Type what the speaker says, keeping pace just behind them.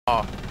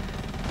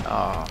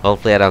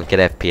Hopefully I don't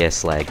get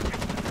FPS lag.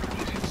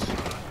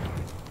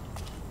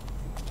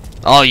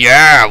 Oh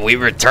yeah, we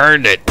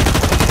returned it.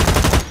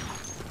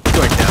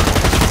 Going down.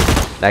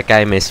 That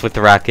guy missed with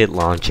the rocket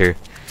launcher.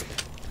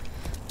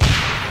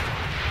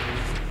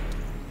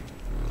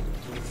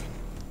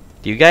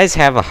 Do you guys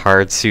have a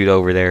hard suit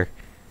over there?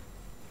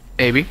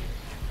 Maybe.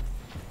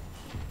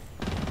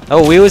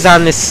 Oh, we was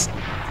on this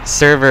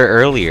server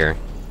earlier.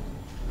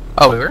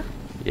 Oh, we were?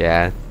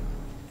 Yeah.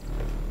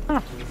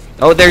 Huh.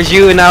 Oh, there's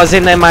you, and I was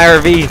in my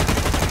RV.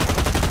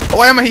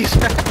 Why am I?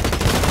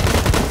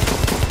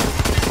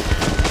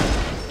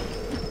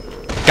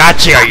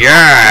 Gotcha,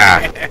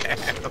 yeah!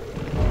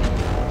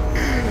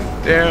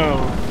 Damn.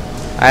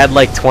 I had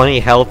like 20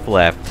 health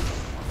left.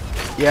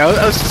 Yeah,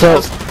 I was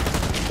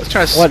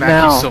trying to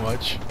smack you so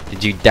much.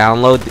 Did you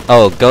download?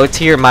 Oh, go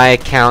to your My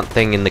Account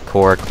thing in the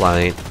core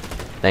client.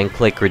 Then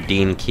click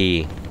Redeem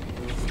Key.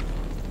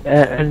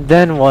 And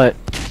then what?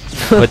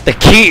 Put the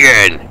key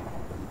in!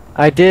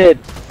 I did.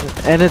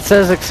 And it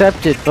says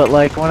accepted, but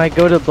like when I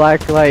go to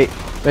Blacklight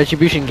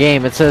Retribution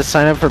game, it says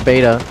sign up for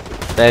beta.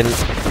 Then,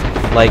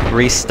 like,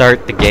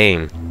 restart the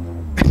game.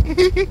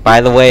 By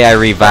the way, I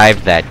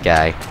revived that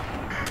guy.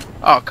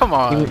 Oh, come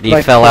on. He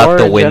Like fell out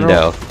the in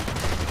window.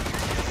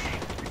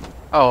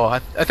 Oh, I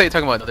thought you were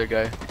talking about another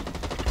guy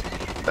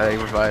that I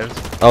revived.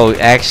 Oh,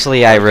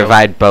 actually, I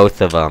revived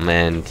both of them,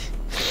 and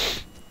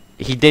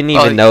he didn't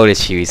even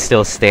notice you. He's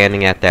still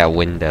standing at that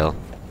window.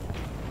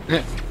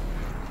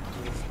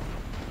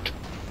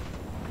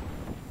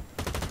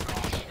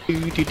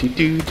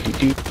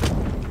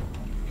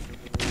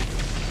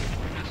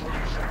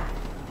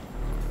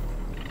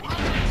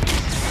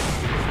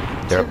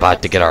 They're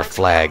about to get our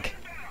flag.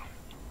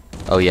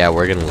 Oh yeah,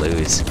 we're gonna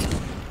lose.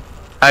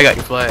 I got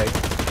your flag.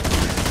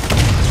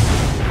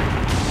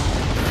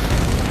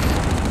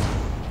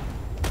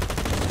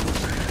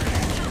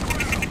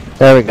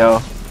 There we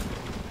go.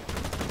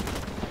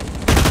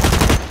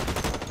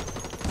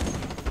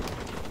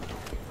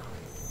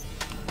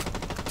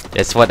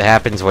 It's what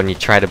happens when you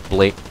try to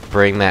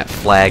bring that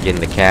flag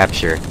into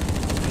capture.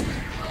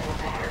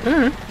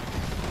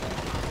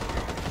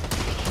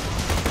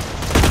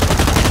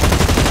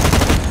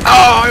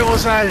 Oh, I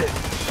almost had it.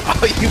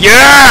 Oh, you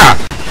Yeah!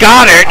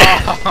 Got it!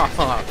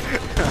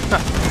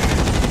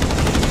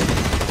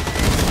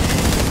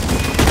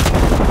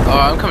 Oh,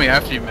 I'm coming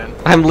after you, man.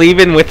 I'm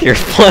leaving with your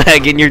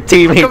flag and your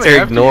teammates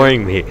are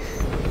ignoring me.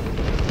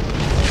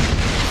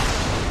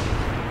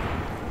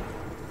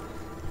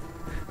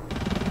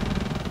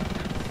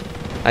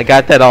 I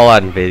got that all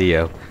on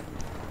video.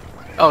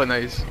 Oh,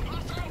 nice.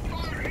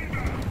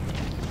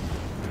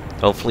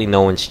 Hopefully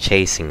no one's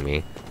chasing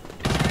me.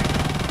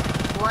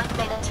 1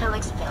 minute till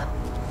expand.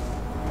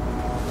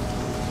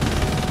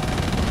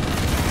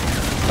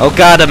 Oh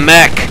god, a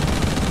mech!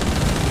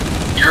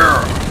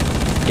 Yeah.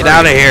 Get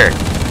out of here!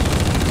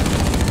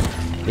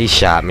 He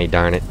shot me,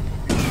 darn it.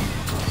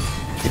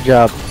 Good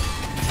job.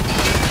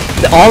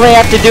 All they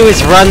have to do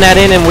is run that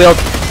in and we'll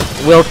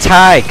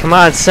tie. Come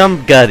on,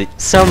 somebody.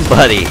 Some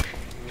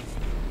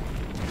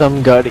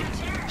gutty.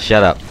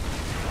 Shut up.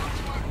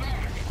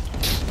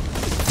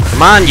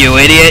 Come on, you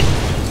idiot!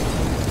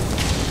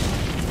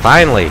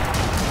 Finally. 30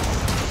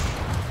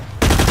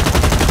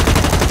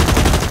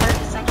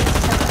 seconds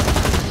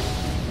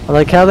till I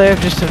like how they have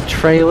just a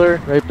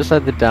trailer right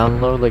beside the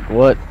download. Like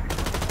what?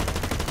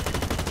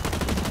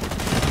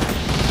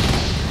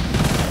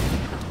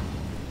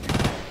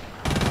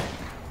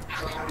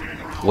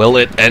 Will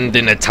it end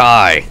in a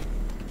tie?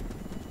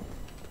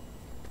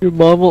 Your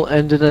mom will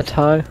end in a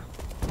tie.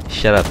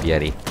 Shut up,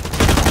 Yeti.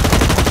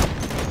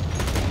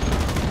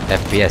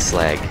 FPS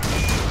lag.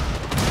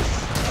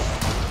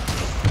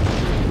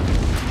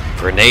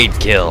 Grenade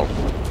kill.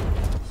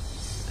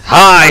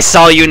 Ha! I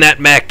saw you,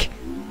 Netmech!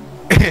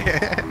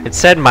 It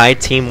said my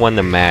team won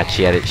the match,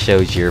 yet it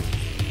shows your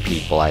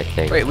people, I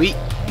think. Wait,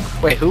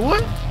 who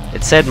won?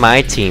 It said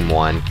my team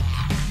won.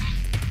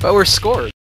 But we're scored.